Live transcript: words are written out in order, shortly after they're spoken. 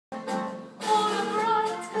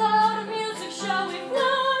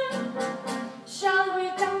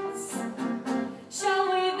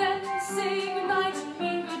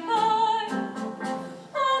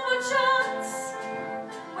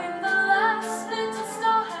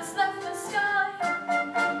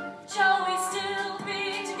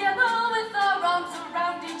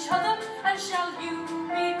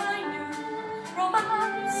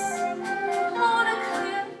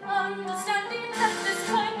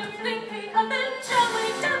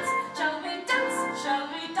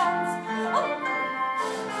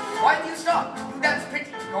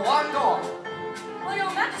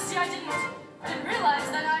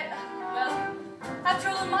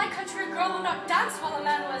not dance while a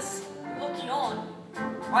man was looking on.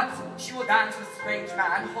 What? She will dance with a strange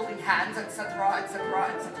man, holding hands, etc.,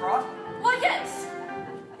 etc., etc.? Why, yes.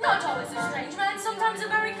 Not always a strange man, sometimes a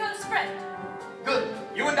very close friend. Good.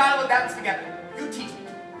 You and I will dance together. You teach me.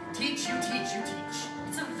 Teach, you teach, you teach.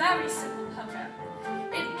 It's a very simple program.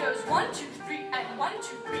 It goes 1, 2, 3, and 1, 2,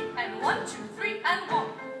 3, and 1, 2, 3, and 1.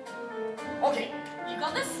 Okay. You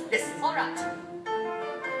got this? Yes. All right.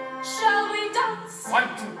 Shall we dance? 1,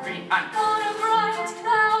 2, 3, and... On a bright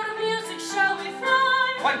cloud of music, shall we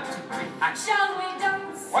fly? 1, 2, 3, and... Shall we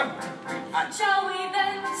dance? 1, 2, 3, and... Shall we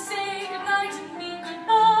then say goodnight and mean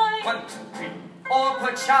goodbye? 1, 2, 3. Or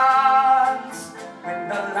perchance, when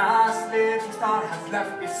the last little star has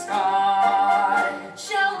left the sky,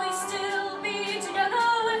 shall we still be together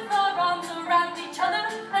with our arms around each other?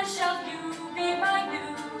 And shall you be my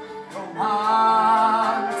new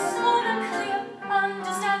romance? On a clear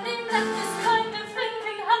understanding, let this kind of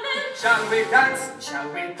thinking happen. Shall we dance? Shall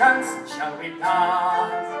we dance? Shall we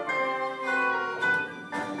dance?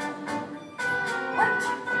 1,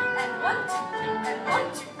 2, 3, and 1, 2, 3, and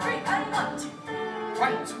 1, 2, 3, and 1, 2.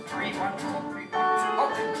 1, 2, 3, 1, 2, 3, 1, 2. Oh,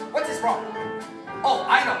 what is wrong? Oh,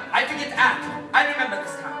 I know. I forget to add. I remember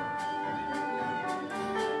this time.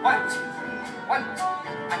 1, 2, 3, 1, 2,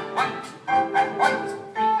 3, and 1, 2, 3, and 1, 2,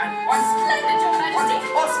 3, and 1, 2, 3. Splendid, Your Majesty.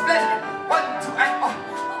 Oh, splendid. 1, 2, and... Oh,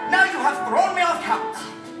 now you have thrown me off count.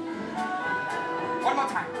 One more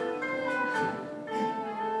time.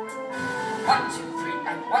 1, 2, 3,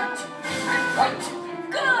 and 1, 2, 3, and 1, 2, 3.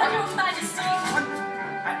 Good, Your Majesty. 1, 2, 3,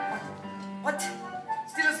 and 1. What?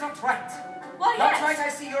 Still it's not right. Why, Not yes. right, I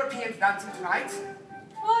see Europeans dancing tonight.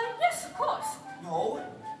 Why, yes, of course. No,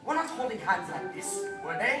 we're not holding hands like this,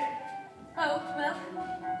 were they? Oh, well,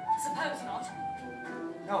 suppose not.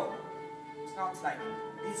 No, it's not like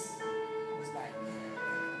this. It was like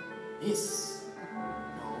this.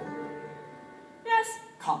 No. Yes.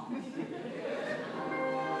 Come.